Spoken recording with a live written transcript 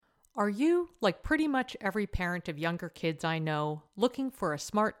Are you, like pretty much every parent of younger kids I know, looking for a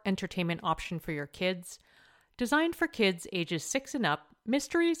smart entertainment option for your kids? Designed for kids ages 6 and up,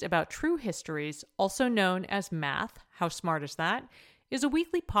 Mysteries About True Histories, also known as Math, How Smart Is That?, is a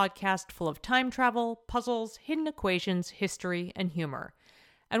weekly podcast full of time travel, puzzles, hidden equations, history, and humor.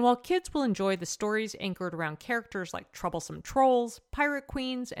 And while kids will enjoy the stories anchored around characters like troublesome trolls, pirate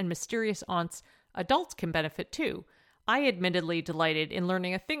queens, and mysterious aunts, adults can benefit too. I admittedly delighted in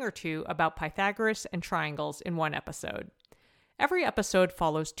learning a thing or two about Pythagoras and triangles in one episode. Every episode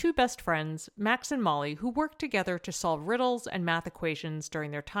follows two best friends, Max and Molly, who work together to solve riddles and math equations during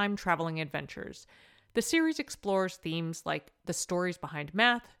their time-traveling adventures. The series explores themes like the stories behind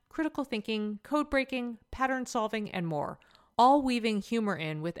math, critical thinking, code breaking, pattern solving, and more, all weaving humor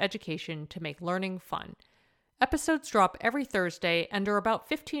in with education to make learning fun. Episodes drop every Thursday and are about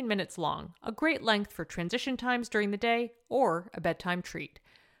 15 minutes long, a great length for transition times during the day or a bedtime treat.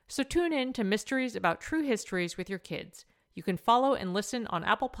 So tune in to Mysteries About True Histories with your kids. You can follow and listen on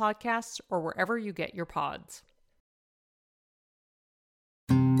Apple Podcasts or wherever you get your pods.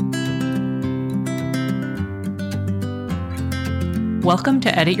 Welcome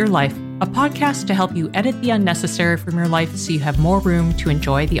to Edit Your Life, a podcast to help you edit the unnecessary from your life so you have more room to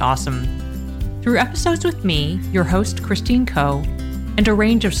enjoy the awesome. Through episodes with me, your host, Christine Coe, and a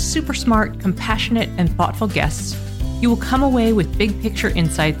range of super smart, compassionate, and thoughtful guests, you will come away with big picture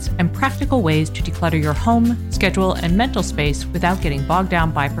insights and practical ways to declutter your home, schedule, and mental space without getting bogged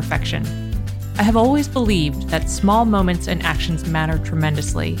down by perfection. I have always believed that small moments and actions matter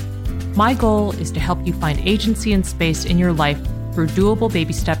tremendously. My goal is to help you find agency and space in your life through doable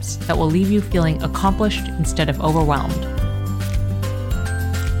baby steps that will leave you feeling accomplished instead of overwhelmed.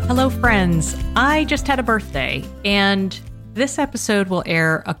 Hello, friends. I just had a birthday, and this episode will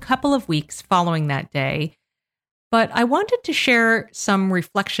air a couple of weeks following that day. But I wanted to share some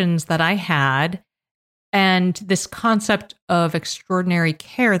reflections that I had and this concept of extraordinary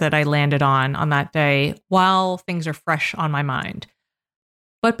care that I landed on that day while things are fresh on my mind.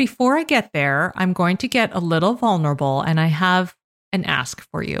 But before I get there, I'm going to get a little vulnerable, and I have an ask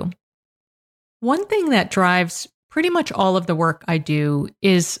for you. One thing that drives pretty much all of the work I do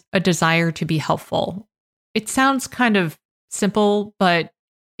is a desire to be helpful. It sounds kind of simple, but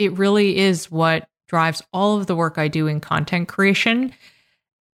it really is what drives all of the work I do in content creation.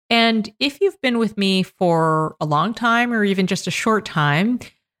 And if you've been with me for a long time or even just a short time,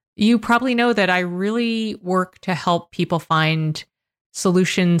 you probably know that I really work to help people find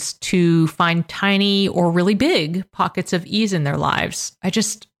solutions to find tiny or really big pockets of ease in their lives.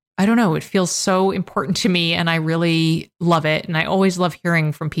 I don't know, it feels so important to me and I really love it. And I always love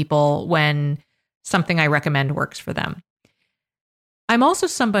hearing from people when something I recommend works for them. I'm also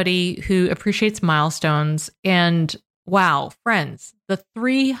somebody who appreciates milestones, and wow, friends, the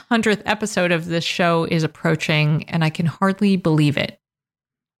 300th episode of this show is approaching and I can hardly believe it.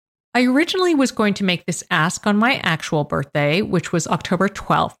 I originally was going to make this ask on my actual birthday, which was October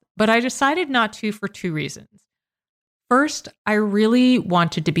 12th, but I decided not to for two reasons. First, I really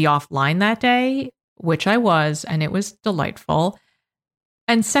wanted to be offline that day, which I was, and it was delightful.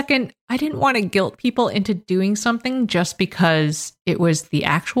 And second, I didn't want to guilt people into doing something just because it was the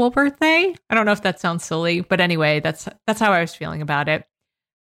actual birthday. I don't know if that sounds silly, but anyway, that's how I was feeling about it.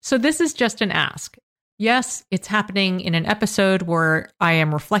 So this is just an ask. Yes, it's happening in an episode where I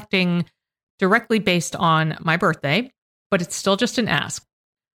am reflecting directly based on my birthday, but it's still just an ask.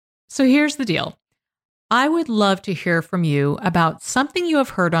 So here's the deal. I would love to hear from you about something you have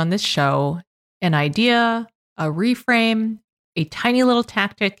heard on this show, an idea, a reframe, a tiny little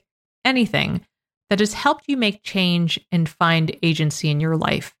tactic, anything that has helped you make change and find agency in your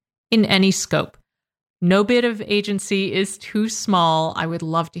life in any scope. No bit of agency is too small. I would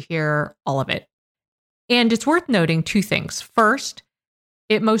love to hear all of it. And it's worth noting two things. First,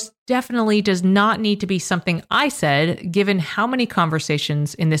 it most definitely does not need to be something I said, given how many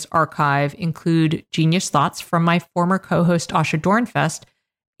conversations in this archive include genius thoughts from my former co-host Asha Dornfest,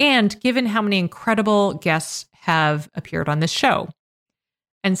 and given how many incredible guests have appeared on this show.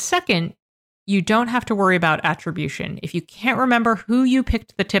 And second, you don't have to worry about attribution. If you can't remember who you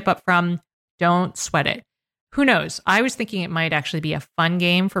picked the tip up from, don't sweat it. Who knows? I was thinking it might actually be a fun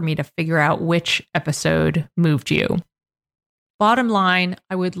game for me to figure out which episode moved you. Bottom line,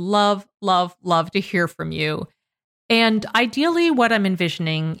 I would love, love, love to hear from you. And ideally, what I'm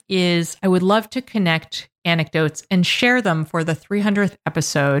envisioning is I would love to connect anecdotes and share them for the 300th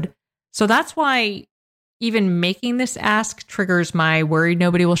episode. So that's why even making this ask triggers my worried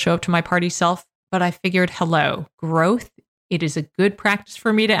nobody will show up to my party self. But I figured, hello, growth. It is a good practice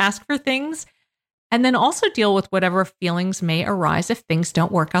for me to ask for things. And then also deal with whatever feelings may arise if things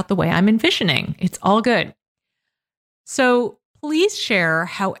don't work out the way I'm envisioning. It's all good. So please share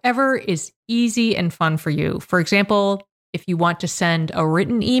however is easy and fun for you. For example, if you want to send a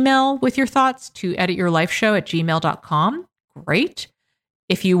written email with your thoughts to edityourlifeshow@gmail.com, great.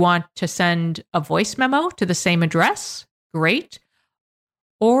 If you want to send a voice memo to the same address, great.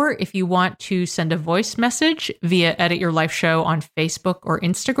 Or if you want to send a voice message via Edit Your Life Show on Facebook or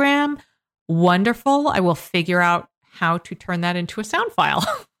Instagram, wonderful. I will figure out how to turn that into a sound file.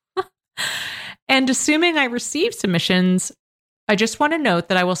 And assuming I receive submissions, I just want to note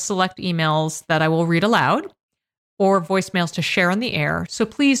that I will select emails that I will read aloud or voicemails to share on the air. So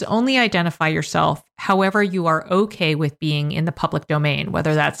please only identify yourself however you are okay with being in the public domain,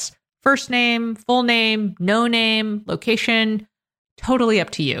 whether that's first name, full name, no name, location, totally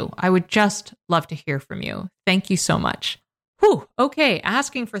up to you. I would just love to hear from you. Thank you so much. Whew, okay,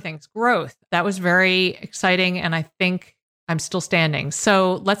 asking for things, growth. That was very exciting, and I think I'm still standing.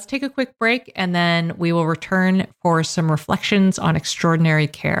 So let's take a quick break, and then we will return for some reflections on extraordinary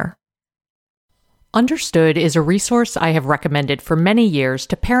care. Understood is a resource I have recommended for many years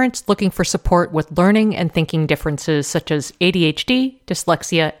to parents looking for support with learning and thinking differences such as ADHD,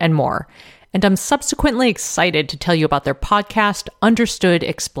 dyslexia, and more. And I'm subsequently excited to tell you about their podcast, Understood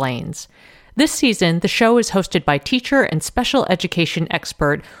Explains. This season, the show is hosted by teacher and special education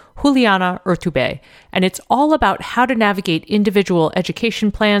expert Juliana Urtubey, and it's all about how to navigate individual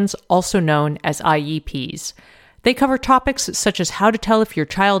education plans, also known as IEPs. They cover topics such as how to tell if your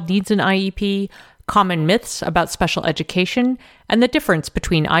child needs an IEP, common myths about special education, and the difference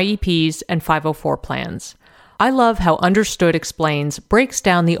between IEPs and 504 plans. I love how Understood Explains breaks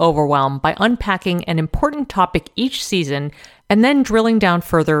down the overwhelm by unpacking an important topic each season and then drilling down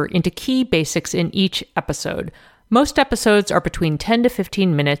further into key basics in each episode. Most episodes are between 10 to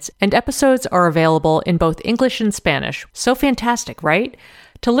 15 minutes, and episodes are available in both English and Spanish. So fantastic, right?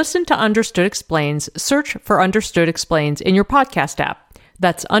 To listen to Understood Explains, search for Understood Explains in your podcast app.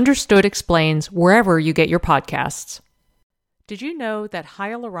 That's Understood Explains wherever you get your podcasts. Did you know that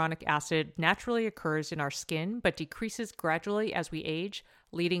hyaluronic acid naturally occurs in our skin but decreases gradually as we age,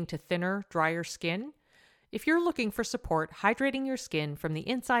 leading to thinner, drier skin? If you're looking for support hydrating your skin from the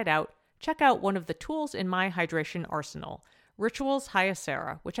inside out, check out one of the tools in my hydration arsenal, Ritual's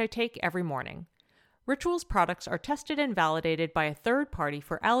Hyacera, which I take every morning. Ritual's products are tested and validated by a third party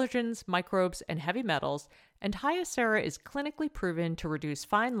for allergens, microbes, and heavy metals, and Hyacera is clinically proven to reduce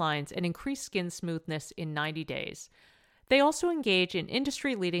fine lines and increase skin smoothness in 90 days. They also engage in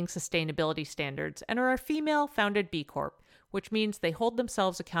industry-leading sustainability standards and are a female-founded B Corp, which means they hold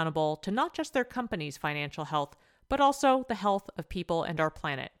themselves accountable to not just their company's financial health, but also the health of people and our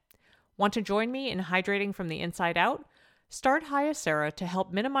planet. Want to join me in hydrating from the inside out? Start Hyacera to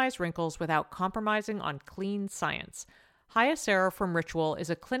help minimize wrinkles without compromising on clean science. Hyacera from Ritual is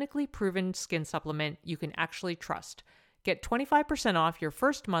a clinically proven skin supplement you can actually trust. Get 25% off your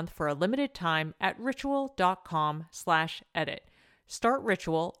first month for a limited time at ritual.com/edit. Start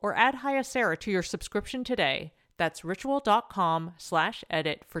Ritual or add Hyacera to your subscription today. That's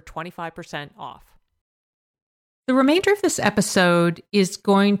ritual.com/edit for 25% off. The remainder of this episode is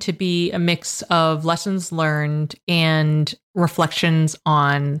going to be a mix of lessons learned and reflections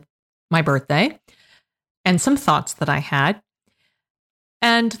on my birthday and some thoughts that I had.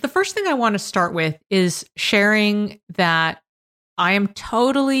 And the first thing I want to start with is sharing that I am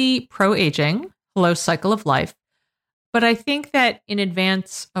totally pro-aging, hello cycle of life. But I think that in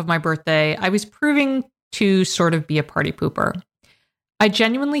advance of my birthday, I was proving to sort of be a party pooper. I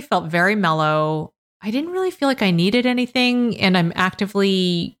genuinely felt very mellow. I didn't really feel like I needed anything, and I'm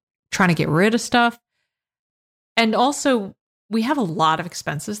actively trying to get rid of stuff. And also, we have a lot of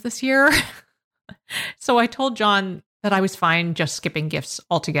expenses this year. So I told John that I was fine just skipping gifts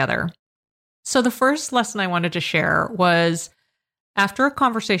altogether. So the first lesson I wanted to share was, after a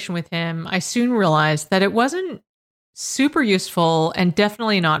conversation with him, I soon realized that it wasn't super useful and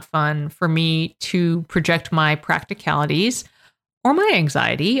definitely not fun for me to project my practicalities or my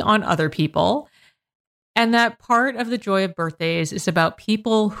anxiety on other people. And that part of the joy of birthdays is about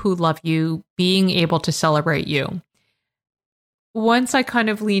people who love you being able to celebrate you. Once I kind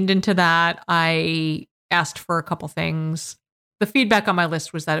of leaned into that, I asked for a couple things. The feedback on my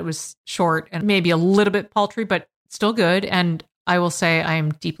list was that it was short and maybe a little bit paltry, but still good. And I will say I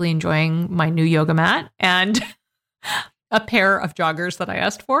am deeply enjoying my new yoga mat and a pair of joggers that I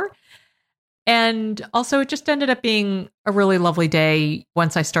asked for. And also it just ended up being a really lovely day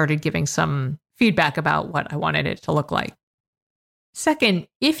once I started giving some feedback about what I wanted it to look like. Second,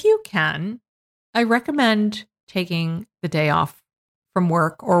 if you can, I recommend taking the day off from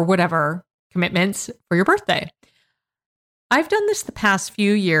work or whatever commitments for your birthday. I've done this the past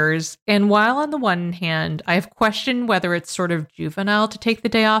few years, and while on the one hand, I have questioned whether it's sort of juvenile to take the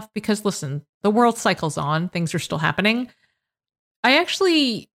day off because, listen, the world cycles on, things are still happening. I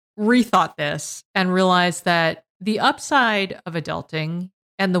actually rethought this and realized that the upside of adulting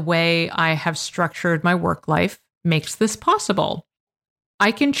and the way I have structured my work life makes this possible.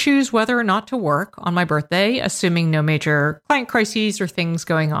 I can choose whether or not to work on my birthday, assuming no major client crises or things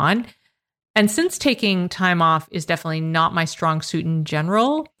going on. And since taking time off is definitely not my strong suit in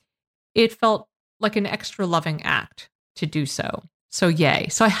general, it felt like an extra loving act to do so. So yay.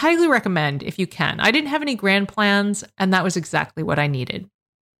 So I highly recommend if you can. I didn't have any grand plans, and that was exactly what I needed.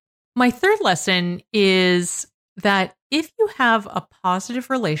 My third lesson is that if you have a positive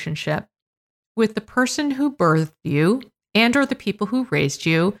relationship with the person who birthed you and or the people who raised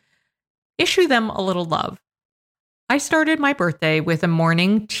you, issue them a little love. I started my birthday with a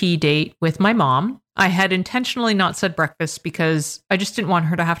morning tea date with my mom. I had intentionally not said breakfast because I just didn't want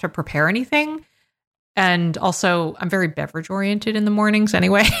her to have to prepare anything. And also, I'm very beverage oriented in the mornings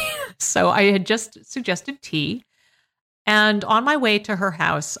anyway. So I had just suggested tea. And on my way to her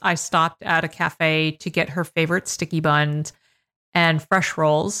house, I stopped at a cafe to get her favorite sticky buns and fresh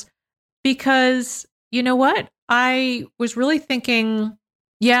rolls because, you know what? I was really thinking,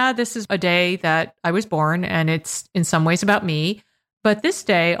 yeah, this is a day that I was born and it's in some ways about me. But this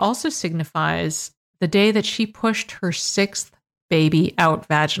day also signifies the day that she pushed her 6th baby out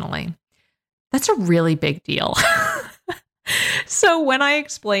vaginally. That's a really big deal. So when I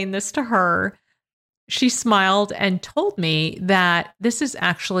explained this to her, she smiled and told me that this is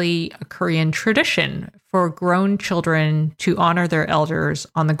actually a Korean tradition for grown children to honor their elders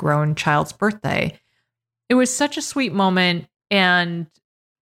on the grown child's birthday. It was such a sweet moment and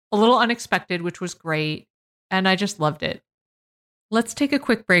a little unexpected, which was great. And I just loved it. Let's take a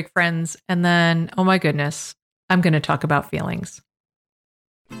quick break, friends. And then, oh my goodness, I'm going to talk about feelings.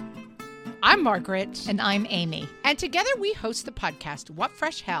 I'm Margaret. And I'm Amy. And together we host the podcast, What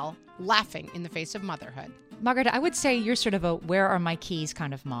Fresh Hell? Laughing in the Face of Motherhood. Margaret, I would say you're sort of a where are my keys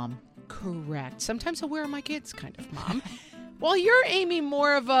kind of mom. Correct. Sometimes a where are my kids kind of mom. Well, you're, Amy,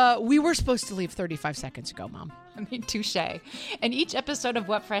 more of a we were supposed to leave 35 seconds ago, mom. I mean, touche. In each episode of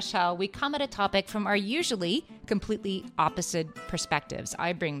What Fresh Hell, we come at a topic from our usually completely opposite perspectives.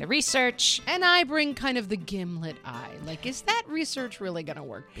 I bring the research. And I bring kind of the gimlet eye. Like, is that research really going to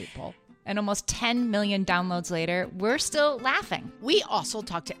work, people? And almost 10 million downloads later, we're still laughing. We also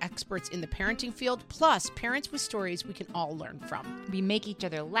talk to experts in the parenting field, plus parents with stories we can all learn from. We make each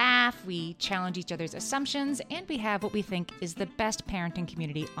other laugh, we challenge each other's assumptions, and we have what we think is the best parenting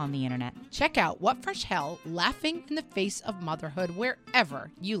community on the internet. Check out What Fresh Hell? Laughing in the Face of Motherhood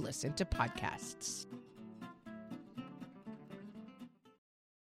wherever you listen to podcasts.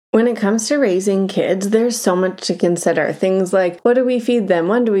 When it comes to raising kids, there's so much to consider. Things like, what do we feed them?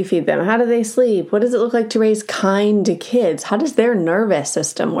 When do we feed them? How do they sleep? What does it look like to raise kind kids? How does their nervous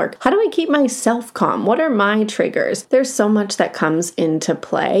system work? How do I keep myself calm? What are my triggers? There's so much that comes into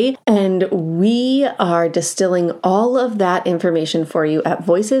play, and we are distilling all of that information for you at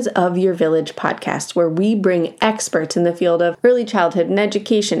Voices of Your Village podcast, where we bring experts in the field of early childhood and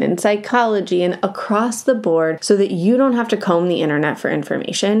education and psychology and across the board so that you don't have to comb the internet for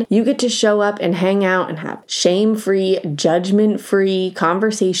information. You get to show up and hang out and have shame-free, judgment-free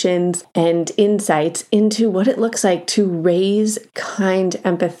conversations and insights into what it looks like to raise kind,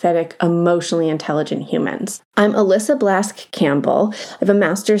 empathetic, emotionally intelligent humans. I'm Alyssa Blask Campbell. I have a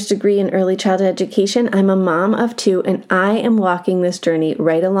master's degree in early childhood education. I'm a mom of 2, and I am walking this journey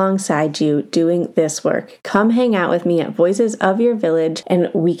right alongside you doing this work. Come hang out with me at Voices of Your Village,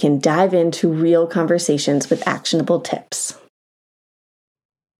 and we can dive into real conversations with actionable tips.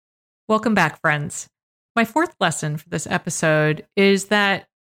 Welcome back, friends. My fourth lesson for this episode is that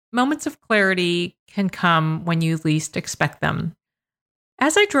moments of clarity can come when you least expect them.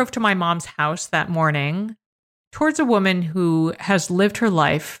 As I drove to my mom's house that morning, towards a woman who has lived her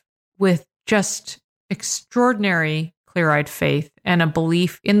life with just extraordinary clear-eyed faith and a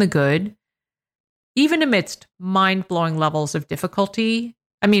belief in the good, even amidst mind-blowing levels of difficulty.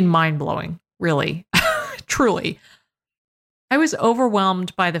 I mean, mind-blowing, really, truly. I was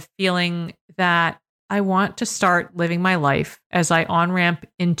overwhelmed by the feeling that I want to start living my life as I on-ramp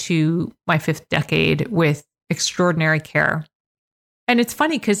into my 5th decade with extraordinary care. And it's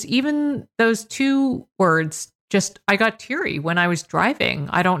funny because even those 2 words, I got teary when I was driving.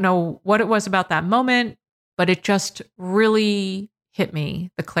 I don't know what it was about that moment, but it just really hit me,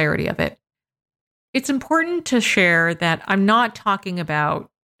 the clarity of it. It's important to share that I'm not talking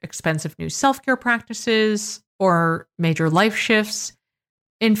about expensive new self-care practices or major life shifts.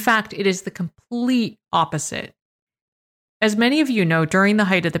 In fact, it is the complete opposite. As many of you know, during the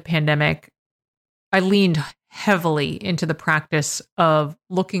height of the pandemic, I leaned heavily into the practice of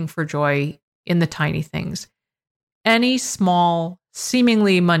looking for joy in the tiny things. Any small,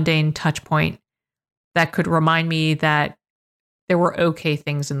 seemingly mundane touch point that could remind me that there were okay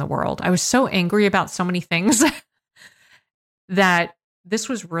things in the world. I was so angry about so many things that this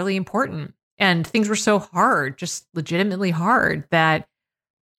was really important. And things were so hard, just legitimately hard, that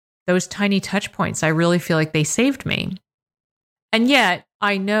those tiny touch points, I really feel like they saved me. And yet,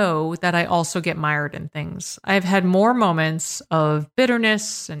 I know that I also get mired in things. I've had more moments of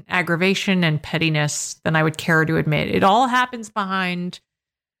bitterness and aggravation and pettiness than I would care to admit. It all happens behind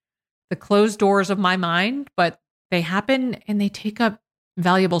the closed doors of my mind, but they happen and they take up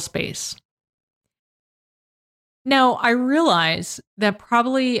valuable space. Now, I realize that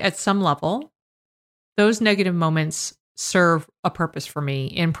probably at some level, those negative moments serve a purpose for me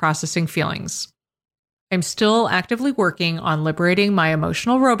in processing feelings. I'm still actively working on liberating my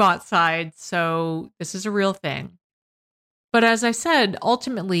emotional robot side, so this is a real thing. But as I said,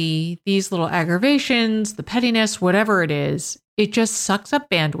 ultimately, these little aggravations, the pettiness, whatever it is, it just sucks up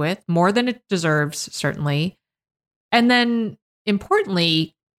bandwidth more than it deserves, certainly. And then,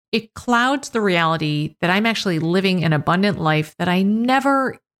 importantly, it clouds the reality that I'm actually living an abundant life that I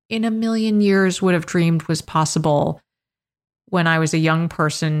never in a million years would have dreamed was possible when I was a young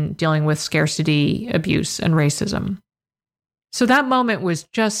person dealing with scarcity, abuse, and racism. So that moment was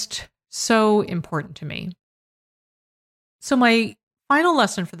just so important to me. So my final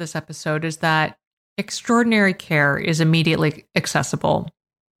lesson for this episode is that extraordinary care is immediately accessible.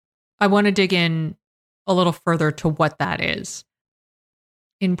 I want to dig in a little further to what that is.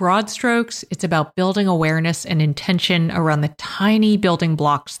 In broad strokes, it's about building awareness and intention around the tiny building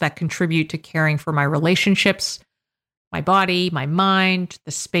blocks that contribute to caring for my relationships, my body, my mind,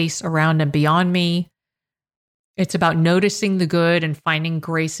 the space around and beyond me. It's about noticing the good and finding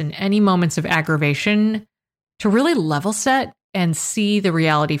grace in any moments of aggravation to really level set and see the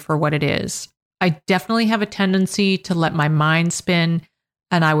reality for what it is. I definitely have a tendency to let my mind spin,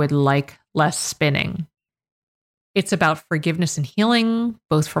 and I would like less spinning. It's about forgiveness and healing,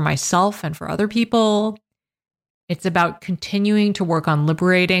 both for myself and for other people. It's about continuing to work on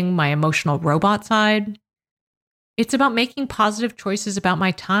liberating my emotional robot side. It's about making positive choices about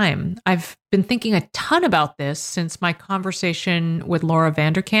my time. I've been thinking a ton about this since my conversation with Laura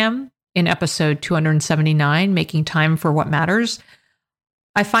Vanderkam in episode 279, Making Time for What Matters.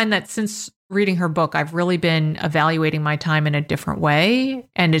 I find that since reading her book, I've really been evaluating my time in a different way,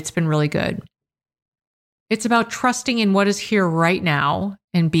 and it's been really good. It's about trusting in what is here right now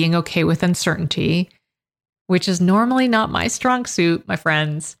and being okay with uncertainty, which is normally not my strong suit, my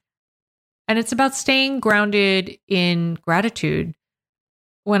friends. And it's about staying grounded in gratitude.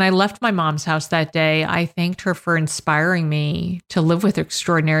 When I left my mom's house that day, I thanked her for inspiring me to live with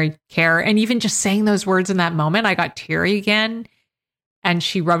extraordinary care. And even just saying those words in that moment, I got teary again. And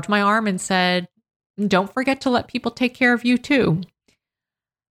she rubbed my arm and said, "Don't forget to let people take care of you too."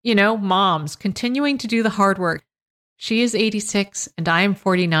 You know, moms continuing to do the hard work. She is 86 and I am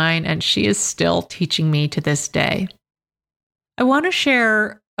 49, and she is still teaching me to this day. I want to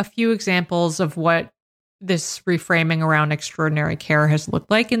share a few examples of what this reframing around extraordinary care has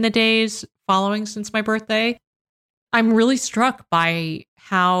looked like in the days following since my birthday. I'm really struck by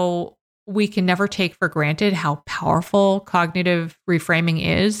how we can never take for granted how powerful cognitive reframing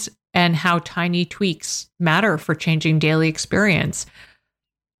is and how tiny tweaks matter for changing daily experience.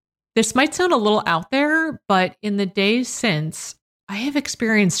 This might sound a little out there, but in the days since, I have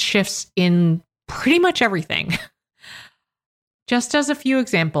experienced shifts in pretty much everything. Just as a few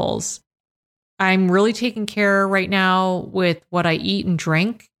examples, I'm really taking care right now with what I eat and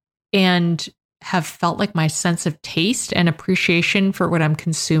drink, and have felt like my sense of taste and appreciation for what I'm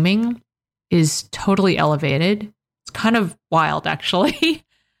consuming is totally elevated. It's kind of wild, actually.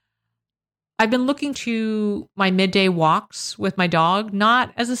 I've been looking to my midday walks with my dog,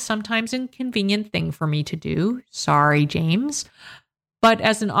 not as a sometimes inconvenient thing for me to do, sorry, James, but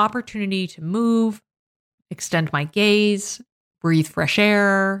as an opportunity to move, extend my gaze, breathe fresh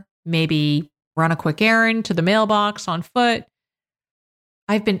air, maybe run a quick errand to the mailbox on foot.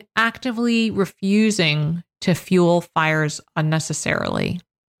 I've been actively refusing to fuel fires unnecessarily.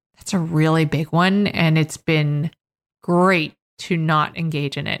 That's a really big one, and it's been great to not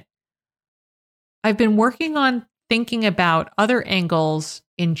engage in it. I've been working on thinking about other angles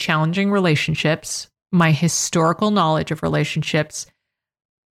in challenging relationships, my historical knowledge of relationships,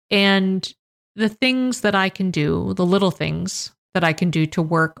 and the things that I can do, the little things that I can do to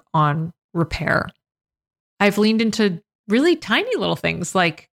work on repair. I've leaned into really tiny little things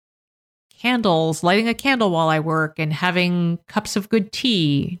like candles, lighting a candle while I work, and having cups of good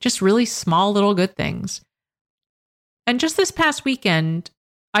tea, just really small little good things. And just this past weekend,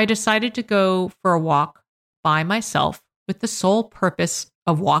 I decided to go for a walk by myself with the sole purpose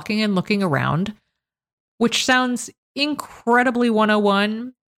of walking and looking around, which sounds incredibly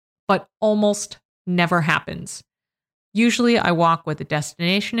 101, but almost never happens. Usually I walk with a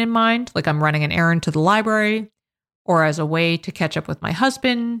destination in mind, like I'm running an errand to the library, or as a way to catch up with my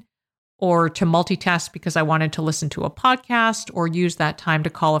husband, or to multitask because I wanted to listen to a podcast or use that time to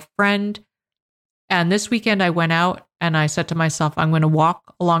call a friend. And this weekend I went out and I said to myself, I'm going to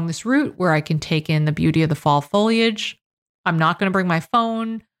walk along this route where I can take in the beauty of the fall foliage. I'm not going to bring my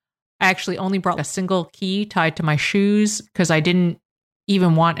phone. I actually only brought a single key tied to my shoes because I didn't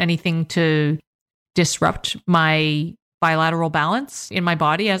even want anything to disrupt my bilateral balance in my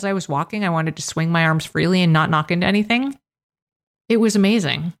body as I was walking. I wanted to swing my arms freely and not knock into anything. It was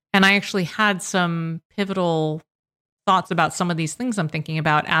amazing. And I actually had some pivotal thoughts about some of these things I'm thinking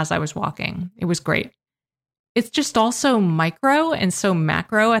about as I was walking. It was great. It's just also micro and so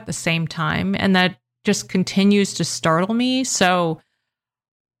macro at the same time. And that just continues to startle me. So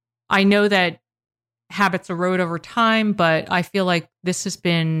I know that habits erode over time, but I feel like this has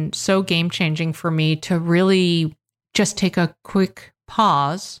been so game-changing for me to really just take a quick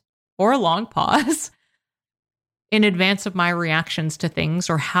pause or a long pause in advance of my reactions to things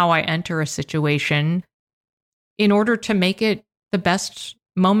or how I enter a situation in order to make it the best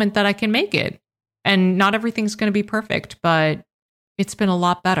moment that I can make it. And not everything's going to be perfect, but it's been a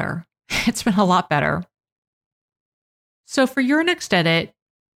lot better. It's been a lot better. So for your next edit,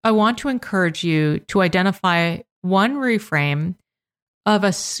 I want to encourage you to identify one reframe of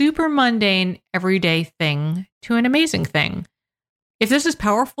a super mundane everyday thing to an amazing thing. If this is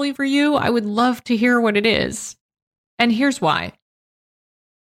powerful for you, I would love to hear what it is. And here's why.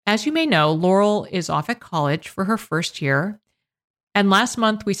 As you may know, Laurel is off at college for her first year. And last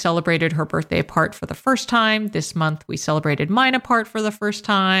month we celebrated her birthday apart for the first time. This month we celebrated mine apart for the first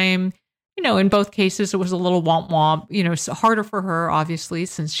time. You know, in both cases, it was a little womp womp, you know, so harder for her, obviously,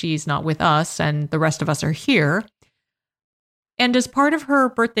 since she's not with us and the rest of us are here. And as part of her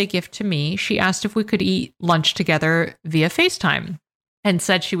birthday gift to me, she asked if we could eat lunch together via FaceTime and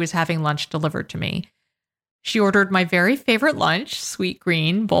said she was having lunch delivered to me. She ordered my very favorite lunch, sweet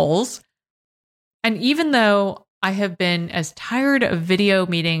green bowls. And even though I have been as tired of video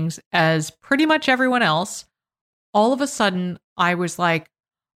meetings as pretty much everyone else, all of a sudden I was like,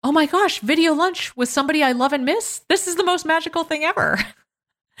 oh my gosh, video lunch with somebody I love and miss? This is the most magical thing ever.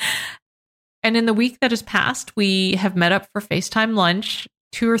 And in the week that has passed, we have met up for FaceTime lunch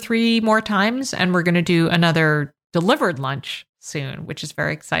 2 or 3 more times, and we're going to do another delivered lunch soon, which is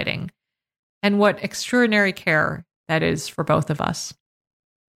very exciting. And what extraordinary care that is for both of us.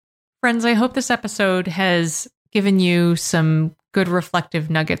 Friends, I hope this episode has given you some good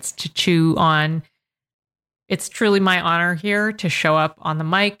reflective nuggets to chew on. It's truly my honor here to show up on the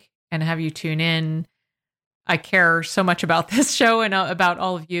mic and have you tune in. I care so much about this show and about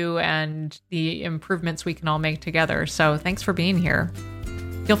all of you and the improvements we can all make together. So thanks for being here.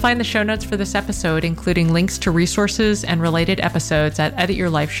 You'll find the show notes for this episode, including links to resources and related episodes at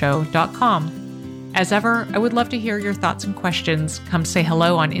edityourlifeshow.com. As ever, I would love to hear your thoughts and questions. Come say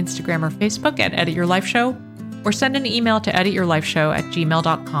hello on Instagram or Facebook at Edit Your Life Show, or send an email to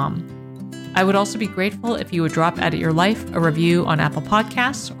edityourlifeshow@gmail.com. I would also be grateful if you would drop Edit Your Life a review on Apple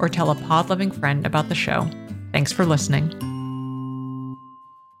Podcasts or tell a pod-loving friend about the show. Thanks for listening.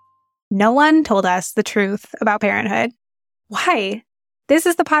 No one told us the truth about parenthood. Why? This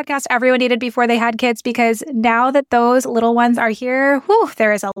is the podcast everyone needed before they had kids, because now that those little ones are here,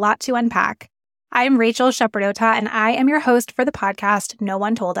 there is a lot to unpack. I'm Rachel Shepardota, and I am your host for the podcast No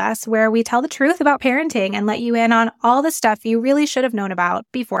One Told Us, where we tell the truth about parenting and let you in on all the stuff you really should have known about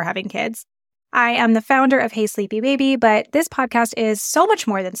before having kids. I am the founder of Hey Sleepy Baby, but this podcast is so much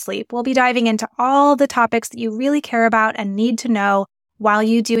more than sleep. We'll be diving into all the topics that you really care about and need to know while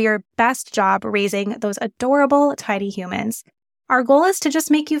you do your best job raising those adorable, tiny humans. Our goal is to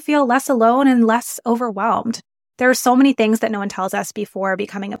just make you feel less alone and less overwhelmed. There are so many things that no one tells us before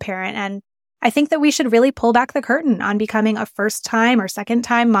becoming a parent, and I think that we should really pull back the curtain on becoming a first-time or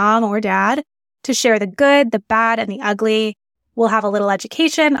second-time mom or dad to share the good, the bad, and the ugly. We'll have a little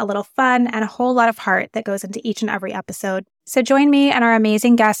education, a little fun, and a whole lot of heart that goes into each and every episode. So join me and our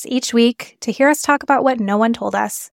amazing guests each week to hear us talk about what no one told us.